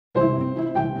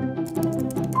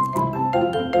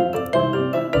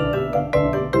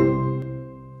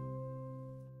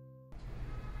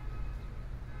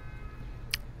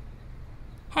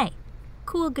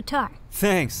guitar.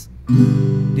 Thanks.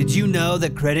 Did you know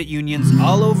that credit unions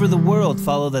all over the world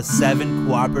follow the 7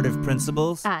 cooperative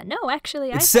principles? No,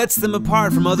 actually, It sets them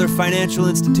apart from other financial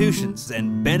institutions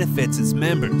and benefits its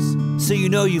members. So you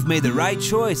know you've made the right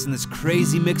choice in this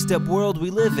crazy mixed up world we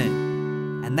live in.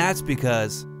 And that's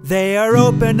because they are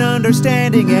open,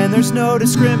 understanding, and there's no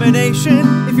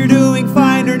discrimination if you're doing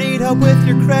fine or need help with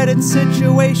your credit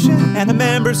situation. And the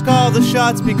members call the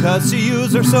shots because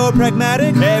CUs are so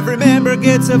pragmatic. Every member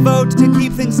gets a vote to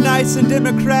keep things nice and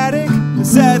democratic. The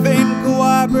 7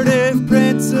 cooperative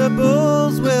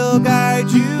principles will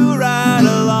guide you right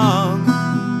along.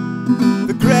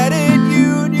 The credit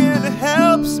union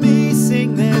helps me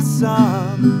sing this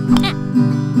song.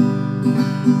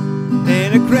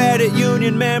 And a credit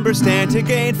union members stand to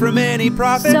gain from any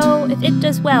profit. So if it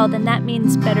does well, then that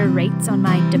means better rates on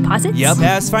my deposits? Yep,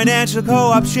 as financial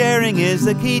co-op sharing is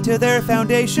the key to their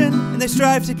foundation, and they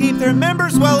strive to keep their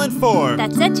members well informed.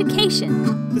 That's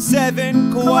education. The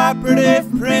 7 cooperative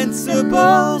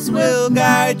principles will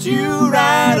guide you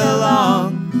right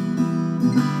along.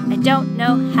 I don't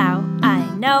know how I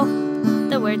know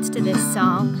the words to this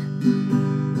song.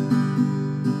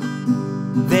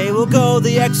 They will go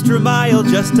the extra mile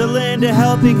just to lend a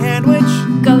helping hand,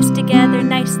 which goes together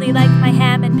nicely like my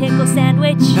ham and pickle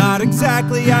sandwich. Not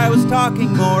exactly, I was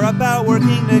talking more about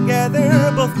working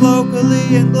together, both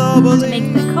locally and globally, to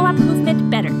make the co-op movement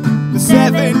better. The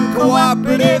 7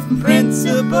 cooperative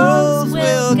principles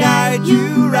will guide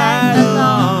you right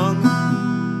along.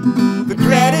 The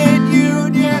credit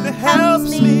union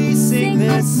helps me sing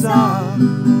this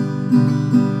song.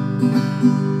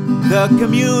 The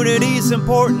community's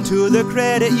important to the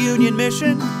credit union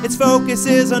mission. Its focus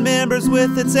is on members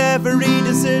with its every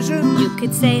decision. You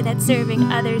could say that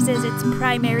serving others is its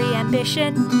primary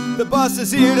ambition. The bus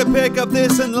is here to pick up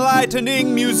this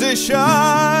enlightening musician.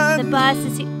 The bus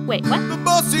is here. Wait, what? The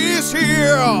bus is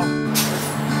here!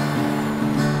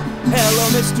 Hello,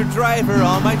 Mr. Driver,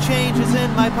 all my change is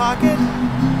in my pocket.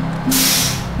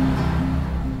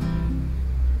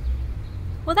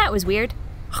 Well, that was weird.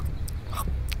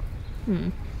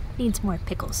 Needs more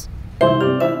pickles.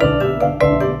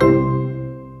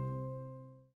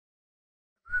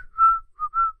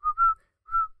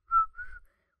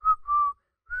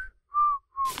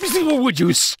 Would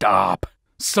you stop?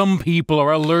 Some people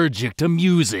are allergic to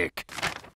music.